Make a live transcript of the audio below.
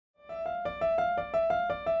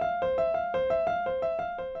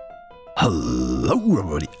Hello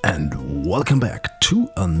everybody and welcome back to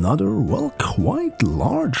another, well, quite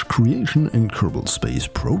large creation in Kerbal Space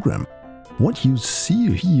Program. What you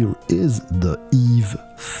see here is the Eve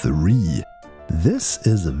 3. This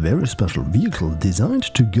is a very special vehicle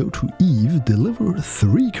designed to go to Eve, deliver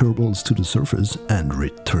 3 Kerbals to the surface and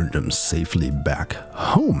return them safely back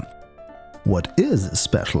home. What is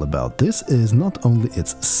special about this is not only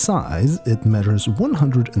its size, it measures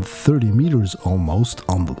 130 meters almost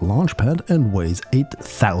on the launch pad and weighs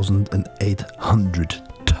 8,800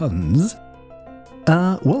 tons.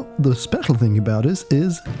 Well, the special thing about this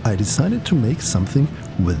is I decided to make something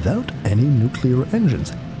without any nuclear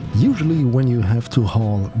engines. Usually when you have to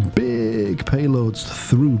haul big payloads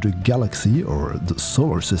through the galaxy, or the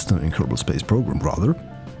solar system in Kerbal Space Program rather,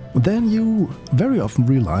 then you very often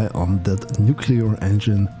rely on that nuclear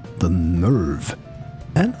engine, the NERV.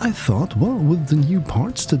 And I thought, well, with the new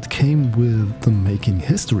parts that came with the Making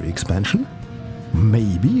History expansion,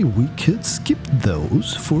 maybe we could skip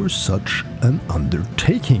those for such an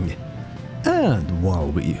undertaking. And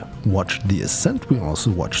while we watched the ascent, we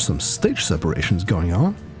also watched some stage separations going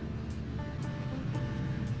on.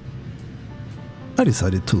 I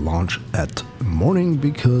decided to launch at morning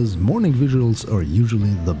because morning visuals are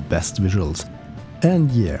usually the best visuals.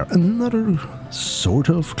 And yeah, another sort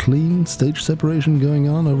of clean stage separation going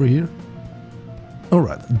on over here.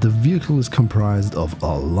 Alright, the vehicle is comprised of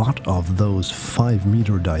a lot of those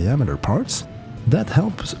 5-meter diameter parts. That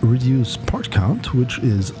helps reduce part count, which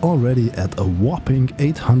is already at a whopping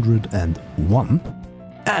 801.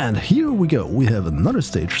 And here we go, we have another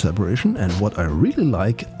stage separation, and what I really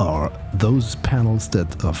like are those panels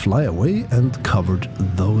that fly away and covered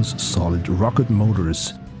those solid rocket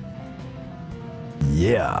motors.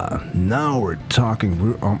 Yeah, now we're talking,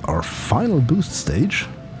 we're on our final boost stage,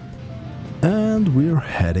 and we're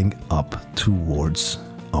heading up towards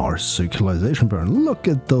our circularization burn. Look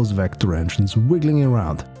at those vector engines wiggling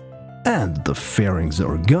around. And the fairings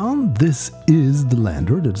are gone. This is the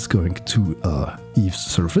lander that is going to Eve's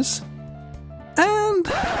surface. And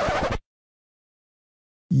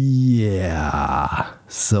yeah,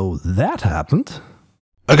 so that happened.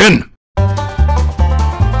 Again!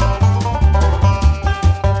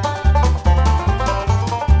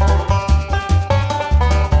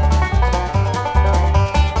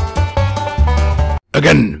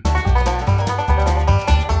 Again!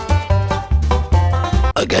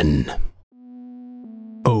 Again.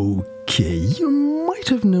 Okay, you might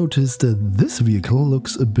have noticed that this vehicle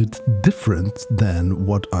looks a bit different than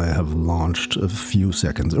what I have launched a few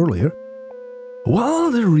seconds earlier.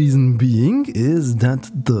 Well, the reason being is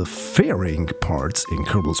that the fairing parts in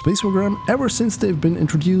Kerbal Space Program, ever since they've been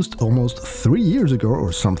introduced almost 3 years ago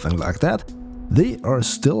or something like that, they are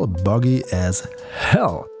still buggy as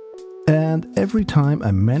hell. And every time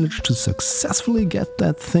I manage to successfully get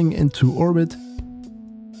that thing into orbit,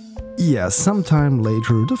 yeah, sometime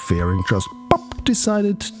later the fairing just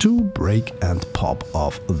decided to break and pop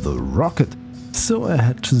off the rocket. So I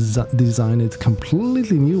had to design it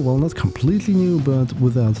completely new, well, not completely new, but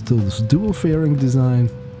without this dual fairing design.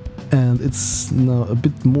 And it's now a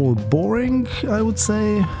bit more boring, I would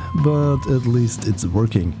say, but at least it's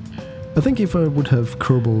working. I think if I would have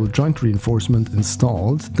Kerbal joint reinforcement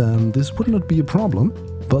installed, then this would not be a problem.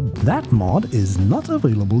 But that mod is not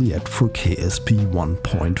available yet for KSP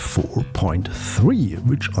 1.4.3,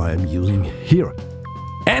 which I am using here.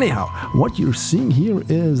 Anyhow, what you're seeing here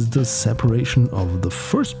is the separation of the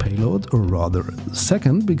first payload, or rather the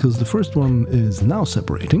second, because the first one is now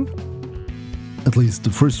separating. At least the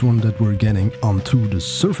first one that we're getting onto the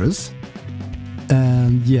surface.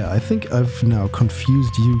 And yeah, I think I've now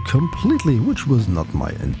confused you completely, which was not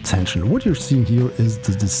my intention. What you're seeing here is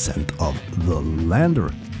the descent of the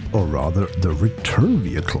lander, or rather the return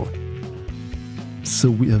vehicle. So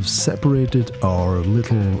we have separated our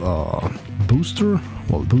little booster.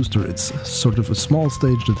 Well, booster, it's sort of a small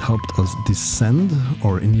stage that helped us descend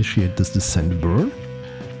or initiate this descent burn.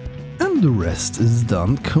 And the rest is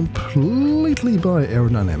done completely by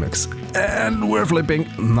aerodynamics. And we're flipping,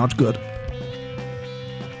 not good.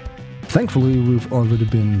 Thankfully, we've already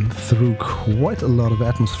been through quite a lot of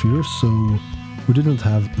atmosphere, so we didn't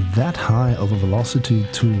have that high of a velocity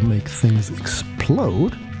to make things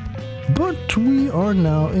explode. But we are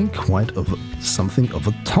now in quite something of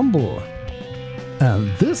a tumble.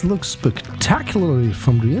 And this looks spectacularly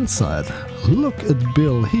from the inside. Look at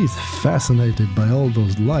Bill, he's fascinated by all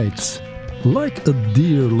those lights. Like a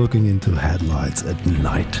deer looking into headlights at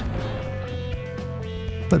night.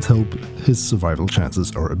 Let's hope his survival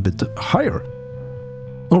chances are a bit higher.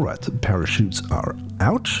 Alright, parachutes are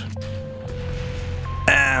out.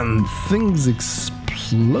 And things explode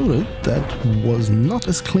exploded. That was not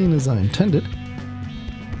as clean as I intended.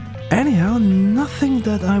 Anyhow, nothing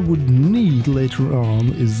that I would need later on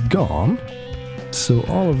is gone. So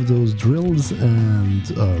all of those drills and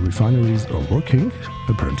refineries are working,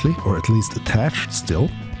 apparently, or at least attached still.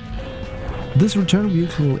 This return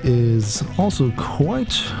vehicle is also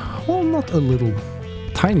quite, well, not a little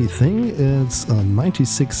tiny thing. It's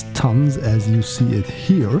 96 tons as you see it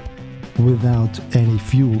here, without any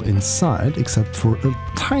fuel inside, except for a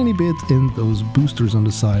tiny bit in those boosters on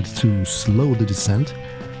the side to slow the descent.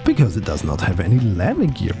 Because it does not have any landing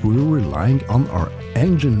gear, we're relying on our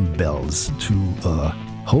engine bells to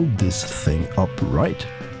hold this thing upright.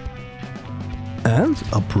 And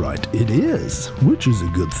upright it is, which is a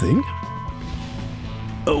good thing.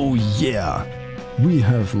 Oh yeah, we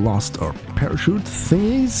have lost our parachute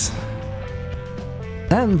thingies.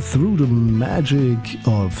 And through the magic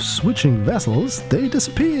of switching vessels, they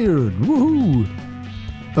disappeared! Woohoo!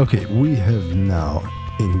 Okay, we have now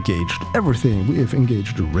engaged everything. We have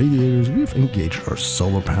engaged the radiators, we have engaged our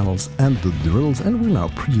solar panels and the drills, and we're now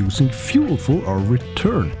producing fuel for our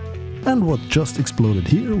return. And what just exploded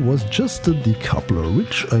here was just the decoupler,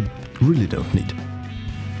 which I really don't need.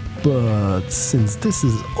 But since this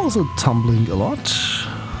is also tumbling a lot,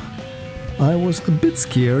 I was a bit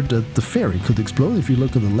scared that the ferry could explode. If you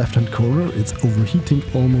look at the left-hand corner, it's overheating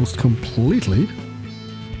almost completely.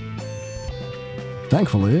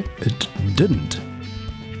 Thankfully, it didn't.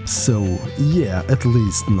 So yeah, at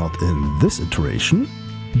least not in this iteration.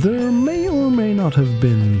 There may or may not have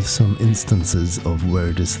been some instances of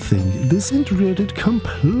where this thing disintegrated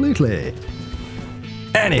completely.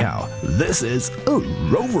 Anyhow, this is a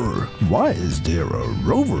rover. Why is there a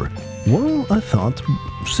rover? Well, I thought,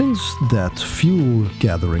 since that fuel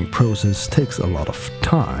gathering process takes a lot of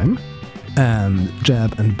time, and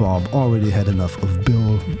Jeb and Bob already had enough of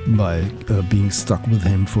Bill by being stuck with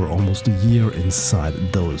him for almost a year inside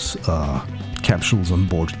those capsules on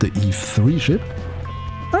board the Eve 3 ship,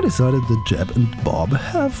 I decided that Jeb and Bob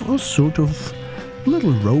have a sort of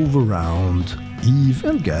little rove around Eve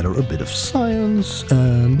and gather a bit of science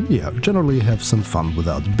and, yeah, generally have some fun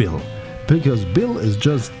without Bill. Because Bill is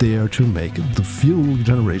just there to make the fuel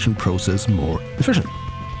generation process more efficient.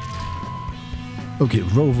 Okay,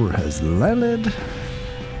 rover has landed.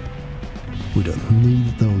 We don't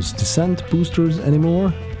need those descent boosters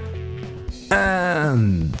anymore.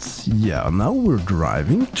 And yeah, now we're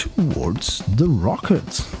driving towards the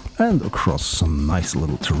rocket and across some nice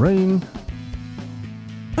little terrain.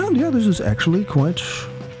 And yeah, this is actually quite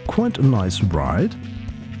a nice ride.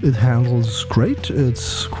 It handles great,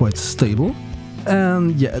 it's quite stable.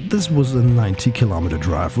 And yeah, this was a 90-kilometer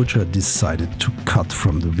drive, which I decided to cut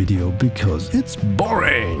from the video because it's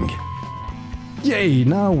boring! Yay,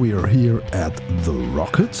 now we are here at the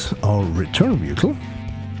rocket, our return vehicle.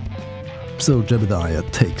 So Jebediah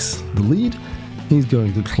takes the lead. He's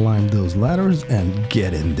going to climb those ladders and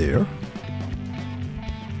get in there.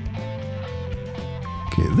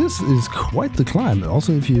 Okay, this is quite the climb.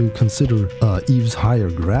 Also, if you consider Eve's higher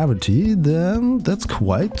gravity, then that's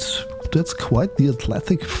quite the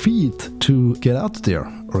athletic feat to get out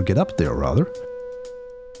there, or get up there rather.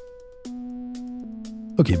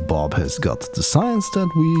 Okay, Bob has got the science that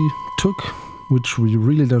we took, which we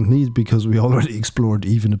really don't need because we already explored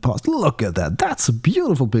Eve in the past. Look at that, that's a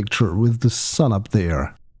beautiful picture with the sun up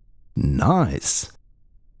there. Nice.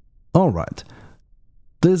 Alright,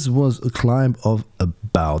 this was a climb of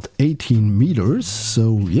about 18 meters,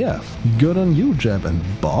 so yeah, good on you, Jeb and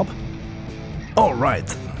Bob.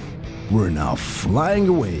 Alright. We're now flying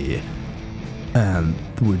away, and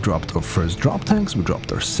we dropped our first drop tanks, we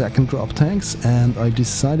dropped our second drop tanks, and I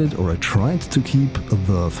decided, or I tried to keep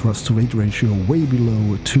the thrust-to-weight ratio way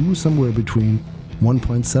below 2, somewhere between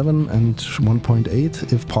 1.7 and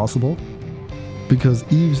 1.8 if possible, because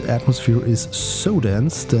Eve's atmosphere is so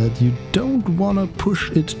dense that you don't want to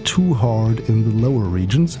push it too hard in the lower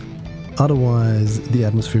regions. Otherwise, the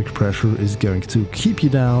atmospheric pressure is going to keep you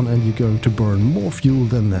down and you're going to burn more fuel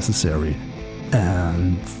than necessary.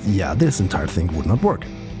 And yeah, this entire thing would not work.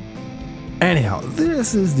 Anyhow,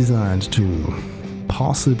 this is designed to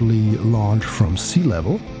possibly launch from sea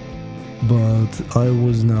level, but I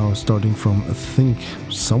was now starting from, I think,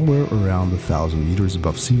 somewhere around 1,000 meters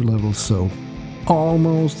above sea level, so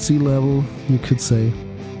almost sea level, you could say.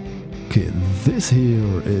 Okay, this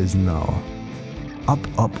here is now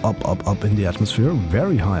up in the atmosphere,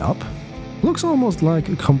 very high up. Looks almost like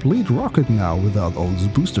a complete rocket now without all those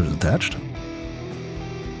boosters attached.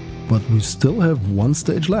 But we still have one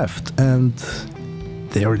stage left, and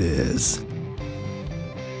there it is.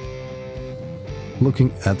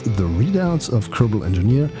 Looking at the readouts of Kerbal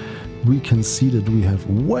Engineer, we can see that we have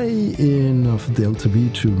way enough delta V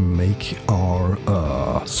to make our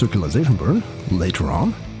circularization burn later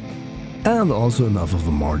on, and also enough of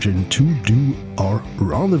a margin to do our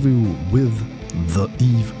rendezvous with the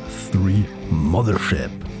Eve 3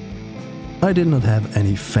 mothership. I did not have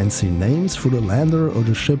any fancy names for the lander or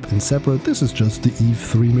the ship in separate. This is just the Eve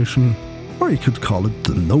 3 mission, or you could call it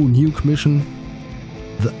the No Nuke mission,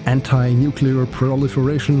 the Anti-Nuclear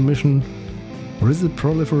Proliferation mission, or is it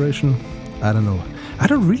proliferation? I don't know. I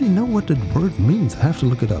don't really know what that word means. I have to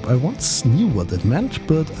look it up. I once knew what it meant,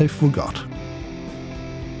 but I forgot.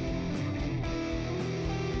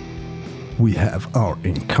 We have our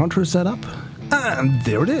encounter set up, and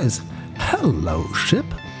there it is. Hello, ship.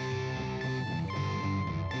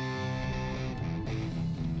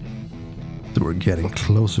 So we're getting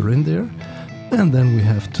closer in there, and then we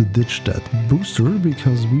have to ditch that booster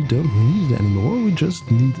because we don't need it anymore. We just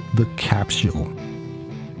need the capsule.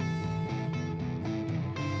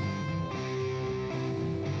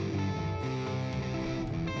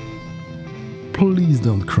 Please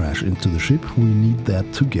don't crash into the ship. We need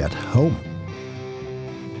that to get home.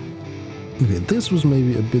 Okay, this was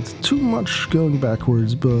maybe a bit too much going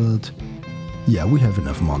backwards, but yeah, we have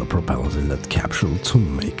enough monopropellers in that capsule to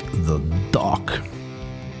make the dock.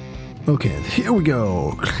 Okay, and here we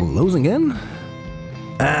go, closing in,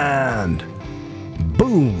 and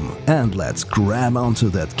boom, and let's grab onto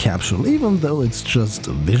that capsule. Even though it's just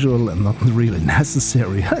visual and not really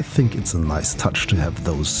necessary, I think it's a nice touch to have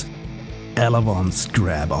those elevons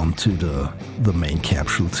grab onto the main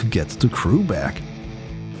capsule to get the crew back.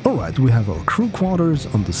 Alright, we have our crew quarters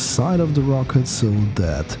on the side of the rocket so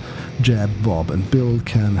that Jeb, Bob and Bill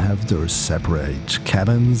can have their separate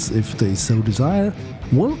cabins if they so desire.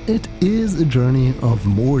 Well, it is a journey of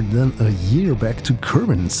more than a year back to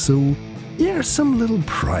Kerbal, so yeah, some little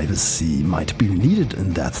privacy might be needed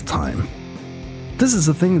in that time. This is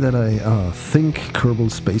a thing that I think Kerbal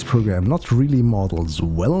Space Program not really models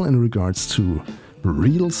well in regards to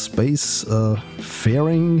real space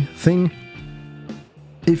faring thing.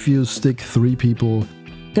 If you stick 3 people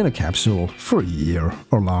in a capsule for a year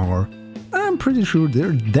or longer, I'm pretty sure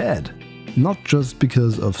they're dead. Not just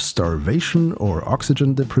because of starvation or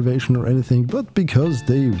oxygen deprivation or anything, but because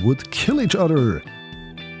they would kill each other.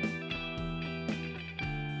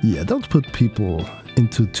 Yeah, don't put people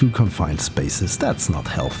into too confined spaces, that's not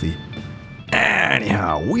healthy.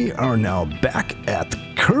 Anyhow, we are now back at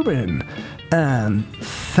Kerbal, and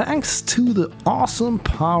thanks to the awesome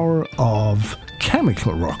power of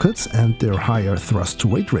chemical rockets and their higher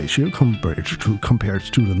thrust-to-weight ratio compared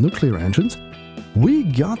to the nuclear engines, we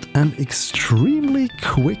got an extremely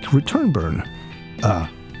quick return burn.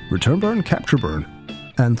 Return burn, capture burn.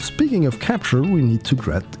 And speaking of capture, we need to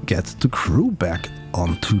get the crew back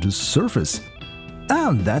onto the surface.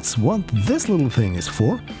 And that's what this little thing is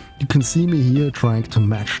for. You can see me here trying to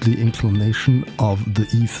match the inclination of the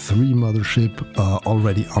Eve 3 mothership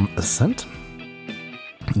already on ascent.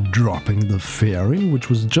 Dropping the fairing, which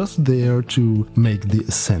was just there to make the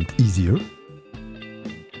ascent easier.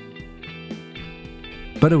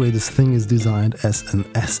 By the way, this thing is designed as an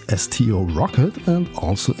SSTO rocket and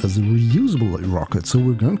also as a reusable rocket, so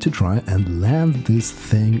we're going to try and land this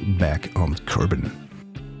thing back on Kerbal.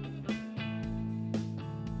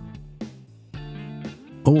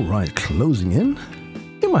 Alright, closing in.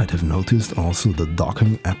 You might have noticed also the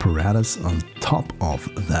docking apparatus on top of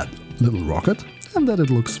that little rocket, and that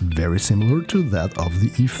it looks very similar to that of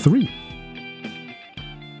the Eve 3.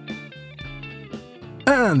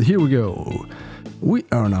 And here we go! We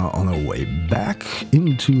are now on our way back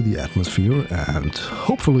into the atmosphere and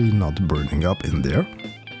hopefully not burning up in there.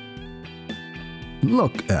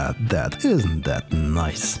 Look at that, isn't that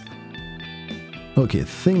nice? Okay,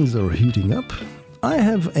 things are heating up. I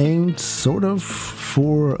have aimed sort of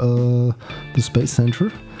for the space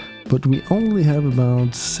center, but we only have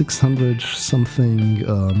about 600 something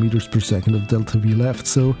meters per second of delta V left,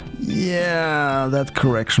 so yeah, that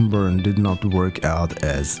correction burn did not work out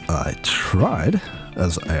as I tried,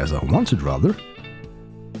 as I wanted rather.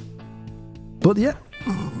 But yeah,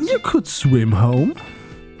 you could swim home.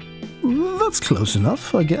 That's close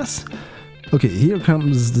enough, I guess. Okay, here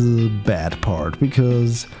comes the bad part,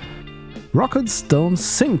 because rockets don't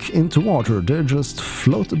sink into water, they just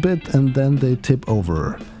float a bit and then they tip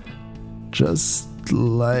over. Just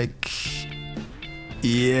like,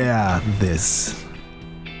 yeah, this.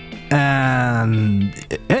 And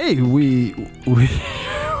hey, we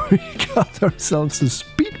got ourselves a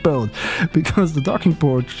speedboat because the docking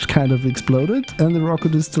port kind of exploded and the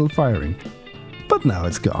rocket is still firing. But now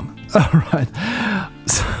it's gone. Alright,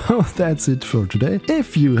 so So that's it for today.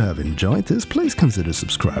 If you have enjoyed this, please consider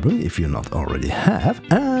subscribing if you not already have,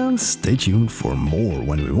 and stay tuned for more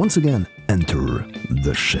when we once again enter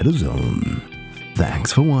the Shadow Zone.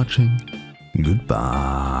 Thanks for watching.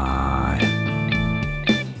 Goodbye.